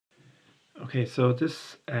Okay, so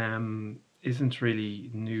this isn't really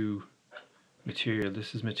new material.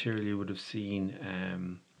 This is material you would have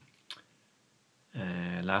seen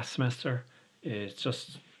last semester. It's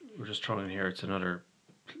just we're just throwing it here. It's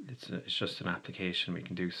just an application we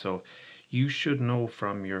can do. So you should know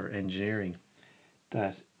from your engineering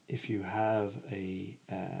that if you have a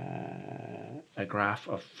graph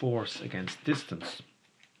of force against distance,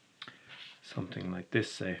 something like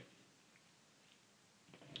this, say,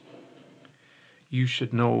 you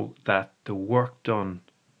should know that the work done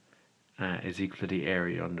is equal to the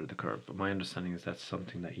area under the curve. But my understanding is that's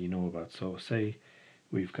something that you know about. So say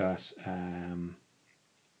we've got the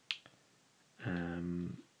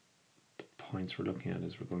points we're looking at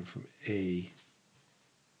is we're going from A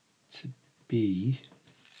to B.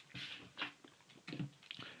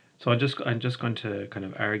 So I'm just going to kind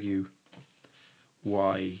of argue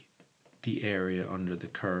why the area under the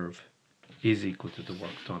curve is equal to the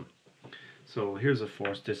work done. So here's a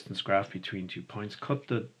force distance graph between 2 points. Cut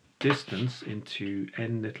the distance into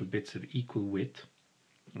n little bits of equal width.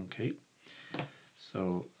 Okay,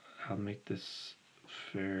 so I'll make this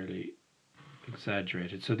fairly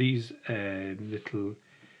exaggerated. So these they're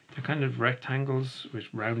kind of rectangles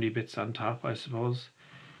with roundy bits on top, I suppose.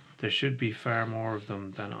 There should be far more of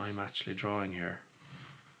them than I'm actually drawing here.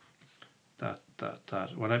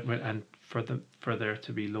 And for there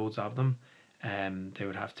to be loads of them, they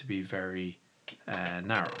would have to be very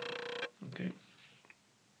narrow. Okay.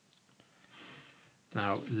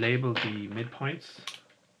 Now label the midpoints.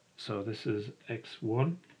 So this is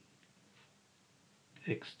x1,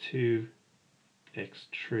 x2,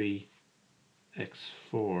 x3,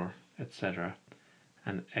 x4, etc.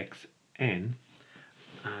 and xn.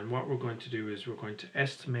 And what we're going to do is we're going to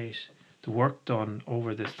estimate the work done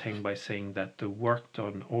over this thing by saying that the work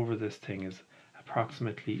done over this thing is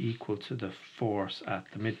approximately equal to the force at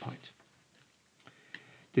the midpoint.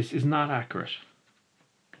 This is not accurate,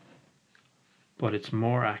 but it's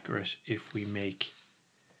more accurate if we make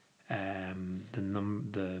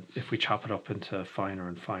if we chop it up into finer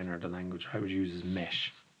and finer. The language I would use is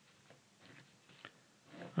mesh.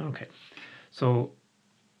 Okay, so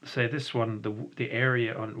say this one, the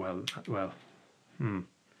area on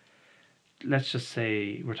let's just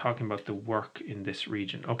say we're talking about the work in this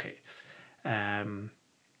region. Okay, so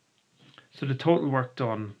the total work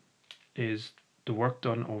done is the work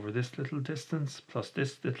done over this little distance plus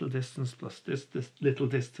this little distance plus this little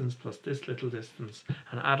distance plus this little distance,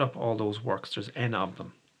 and add up all those works. There's n of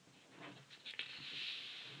them.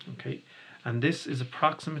 Okay, and this is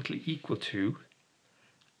approximately equal to,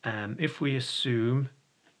 if we assume,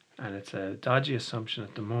 and it's a dodgy assumption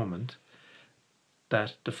at the moment,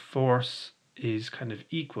 that the force is kind of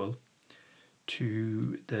equal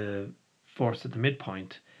to the force at the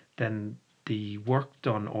midpoint, then the work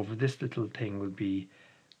done over this little thing will be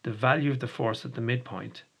the value of the force at the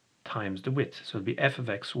midpoint times the width. So it'll be f of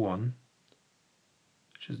x1,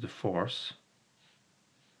 which is the force,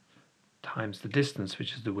 times the distance,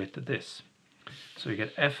 which is the width of this. So you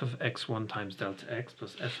get f of x1 times delta x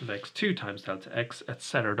plus f of x2 times delta x,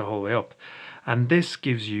 etc. the whole way up. And this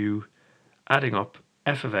gives you, adding up,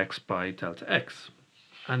 f of x by delta x.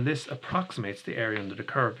 And this approximates the area under the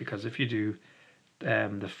curve, because if you do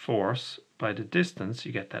the force by the distance,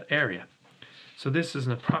 you get that area. So this is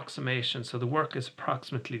an approximation. So the work is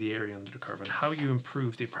approximately the area under the curve. And how you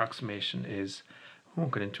improve the approximation is, I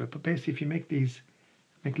won't get into it, but basically if you make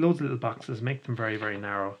loads of little boxes, make them very, very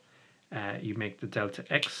narrow, you make the delta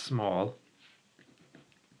x small,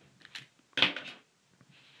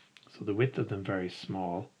 so the width of them very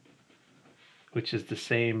small, which is the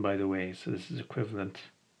same, by the way, so this is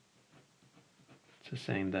equivalent to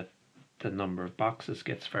saying that the number of boxes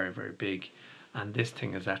gets very, very big, and this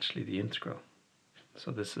thing is actually the integral.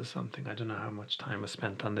 So this is something, I don't know how much time was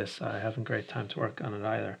spent on this. I haven't great time to work on it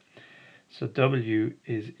either. So w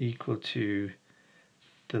is equal to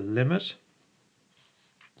the limit,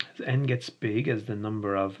 as n gets big, as the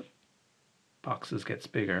number of boxes gets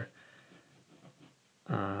bigger,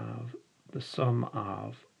 the sum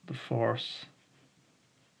of the force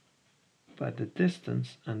by the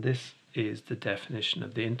distance, and this is the definition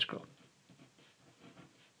of the integral.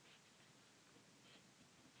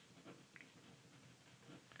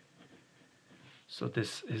 So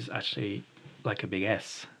this is actually like a big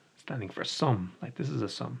S standing for sum, like this is a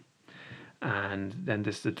sum. And then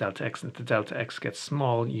this is the delta x, and if the delta x gets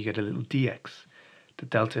small, you get a little dx. The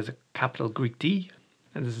delta is a capital Greek D,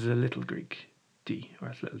 and this is a little Greek d, or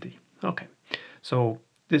it's little d. Okay, so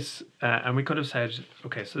this, and we could have said,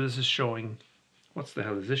 okay, so this is showing, what the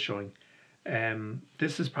hell is this showing?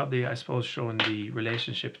 This is probably, I suppose, showing the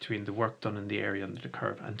relationship between the work done in the area under the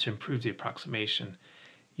curve, and to improve the approximation,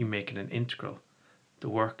 you make it an integral. The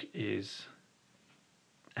work is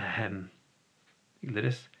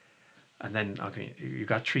this, and then okay, you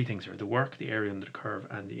got three things here: the work, the area under the curve,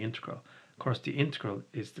 and the integral. Of course, the integral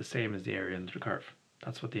is the same as the area under the curve.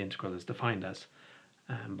 That's what the integral is defined as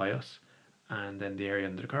by us. And then the area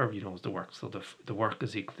under the curve, you know, is the work. So the work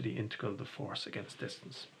is equal to the integral of the force against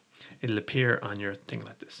distance. It'll appear on your thing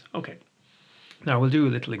like this. Okay, now we'll do a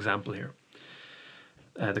little example here.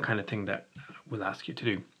 The kind of thing that we'll ask you to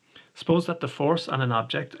do. Suppose that the force on an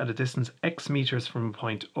object at a distance x meters from a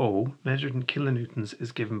point O, measured in kilonewtons,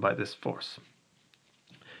 is given by this force.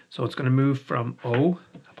 So it's going to move from O,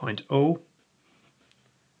 point O,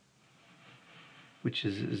 which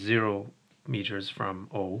is 0 meters from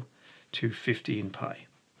O, to 15 pi.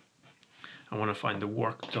 I want to find the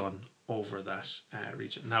work done over that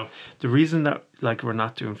region. Now, the reason that we're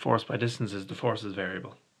not doing force by distance is the force is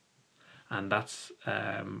variable. And that's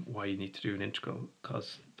why you need to do an integral,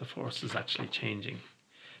 because the force is actually changing.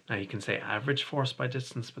 Now you can say average force by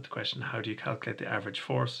distance, but the question, how do you calculate the average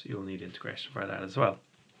force? You'll need integration for that as well.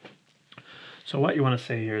 So what you want to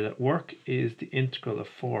say here, that work is the integral of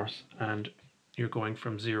force, and you're going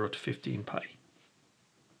from 0 to 15 pi.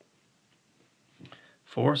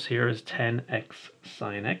 Force here is 10x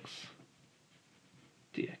sine x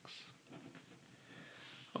dx.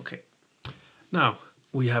 Okay, now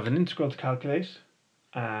we have an integral to calculate.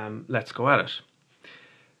 Let's go at it.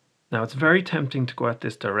 Now it's very tempting to go at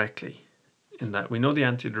this directly, in that we know the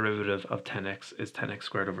antiderivative of 10x is 10x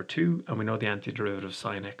squared over 2, and we know the antiderivative of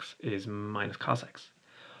sine x is minus cos x.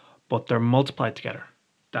 But they're multiplied together.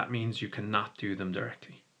 That means you cannot do them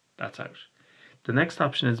directly. That's out. The next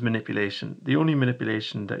option is manipulation. The only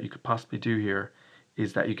manipulation that you could possibly do here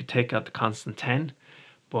is that you could take out the constant 10,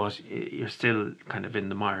 but you're still kind of in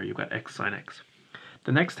the mire. You've got x sine x.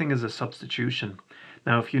 The next thing is a substitution.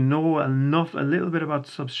 Now, if you know a little bit about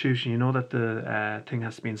substitution, you know that the thing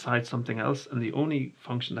has to be inside something else, and the only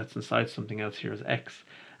function that's inside something else here is x.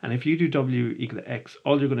 And if you do w equal to x,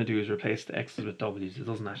 all you're going to do is replace the x's with w's. It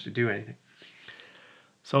doesn't actually do anything.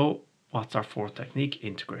 So what's our fourth technique?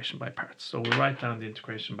 Integration by parts. So we'll write down the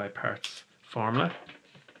integration by parts formula,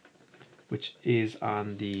 which is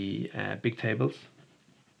on the big tables.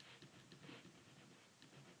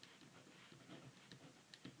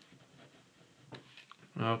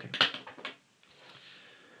 Okay.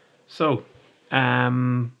 So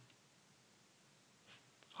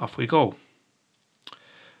off we go.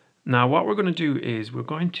 Now what we're going to do is we've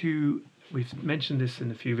mentioned this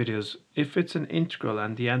in a few videos, if it's an integral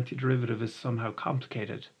and the antiderivative is somehow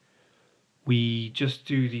complicated, we just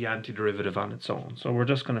do the antiderivative on its own. So we're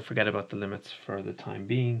just going to forget about the limits for the time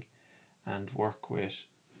being and work with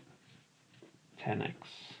 10x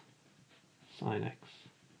sine x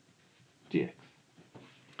dx.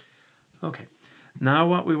 Okay, now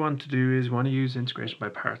what we want to do is we want to use integration by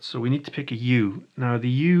parts. So we need to pick a u. Now the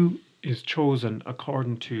u is chosen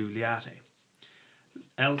according to Liate.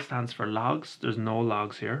 L stands for logs. There's no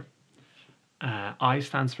logs here. I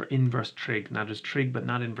stands for inverse trig. Now there's trig but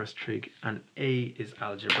not inverse trig. And A is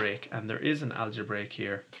algebraic. And there is an algebraic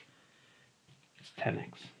here. It's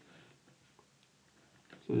 10x.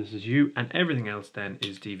 So this is u. And everything else then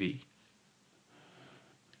is dv.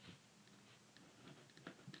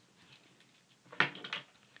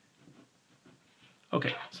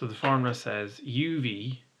 Okay, so the formula says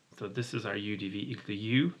uv, so this is our udv equal to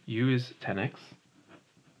u is 10x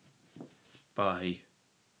by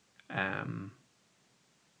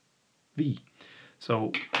v.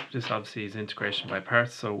 So this obviously is integration by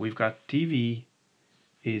parts, so we've got dv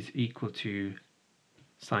is equal to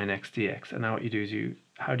sine x dx, and now what you do is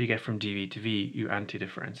how do you get from dv to v? You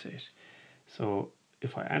anti-differentiate. So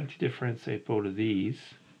if I anti-differentiate both of these,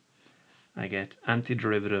 I get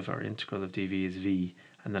antiderivative or integral of dv is v,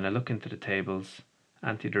 and then I look into the tables,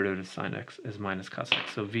 antiderivative sine x is minus cos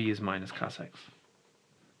x, so v is minus cos x.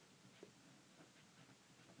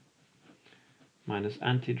 Minus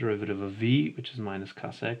antiderivative of v, which is minus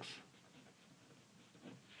cos x,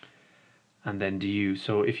 and then du.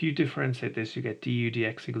 So if you differentiate this, you get du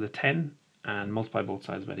dx equal to 10, and multiply both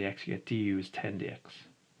sides by the x, you get du is 10 dx.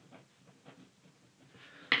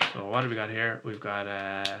 So what have we got here? We've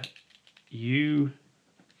got u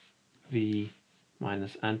v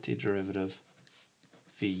minus antiderivative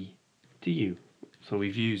v du. So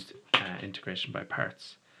we've used integration by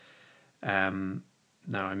parts. Now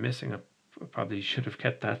I'm missing probably should have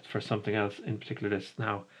kept that for something else, in particular this.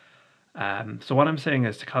 Now so what I'm saying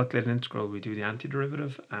is, to calculate an integral we do the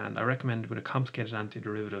antiderivative, and I recommend with a complicated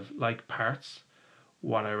antiderivative like parts,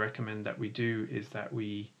 what I recommend that we do is that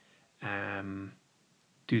we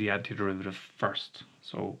do the antiderivative first.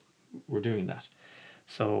 So we're doing that.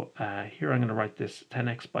 So here I'm going to write this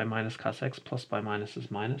 10x by minus cos x plus by minus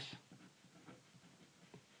is minus.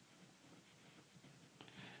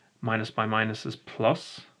 Minus by minus is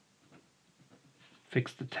plus.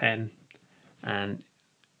 Fix the 10, and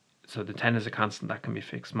so the 10 is a constant that can be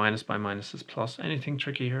fixed. Minus by minus is plus. Anything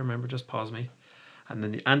tricky here, remember, just pause me. And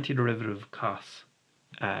then the antiderivative of cos,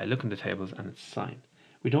 look in the tables and it's sine.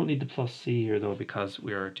 We don't need the plus c here though because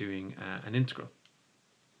we are doing an integral.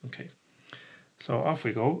 Okay, so off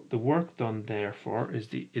we go. The work done therefore is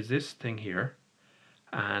this thing here,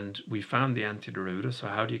 and we found the antiderivative. So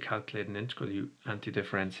how do you calculate an integral? You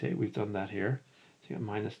antidifferentiate. We've done that here. So you got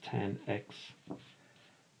minus 10x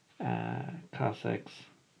cos x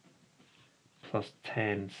plus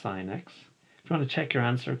 10 sine x. If you want to check your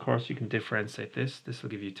answer, of course, you can differentiate this. This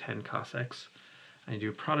will give you 10 cos x. And you do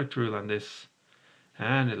a product rule on this,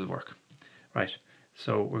 and it'll work. Right,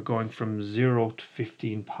 so we're going from 0 to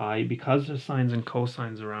 15 pi. Because there's sines and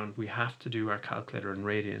cosines around, we have to do our calculator in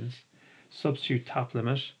radians. Substitute top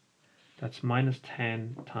limit. That's minus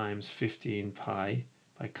 10 times 15 pi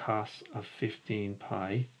by cos of 15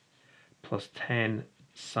 pi plus 10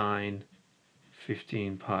 sine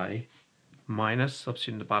 15 pi minus,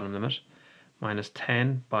 substituting the bottom limit, minus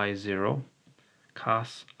 10 by 0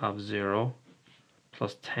 cos of 0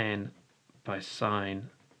 plus 10 by sine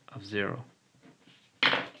of 0.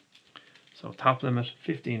 So top limit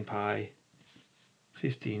 15 pi,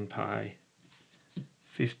 15 pi,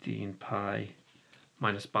 15 pi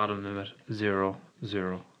minus bottom limit 0,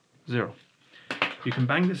 0, 0. You can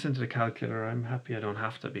bang this into the calculator. I'm happy I don't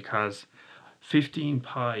have to, because 15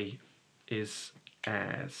 pi is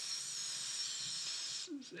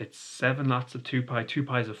it's 7 lots of 2 pi. 2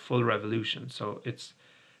 pi is a full revolution, so it's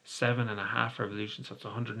 7.5 revolutions, so it's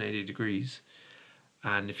 180 degrees.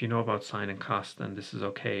 And if you know about sine and cos, then this is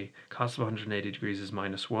okay. Cos of 180 degrees is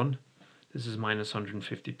minus 1. This is minus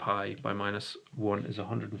 150 pi by minus 1 is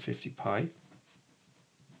 150 pi.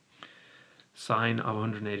 Sine of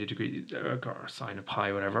 180 degrees, or sine of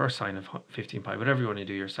pi, whatever, or sine of 15 pi, whatever you want to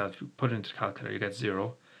do yourself, you put it into the calculator, you get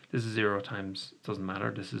 0. This is 0 times, doesn't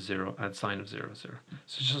matter, this is 0, and sine of 0 is 0.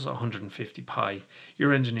 So it's just 150 pi.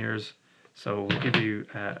 You're engineers, so we'll give you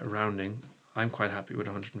a rounding. I'm quite happy with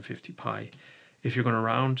 150 pi. If you're going to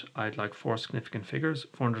round, I'd like 4 significant figures,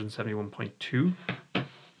 471.2.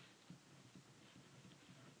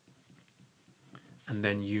 And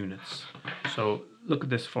then units. So look at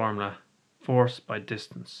this formula. Force by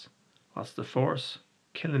distance. What's the force?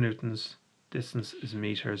 Kilonewtons. Distance is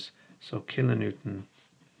meters. So kilonewton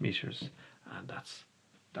meters. And that's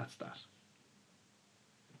that.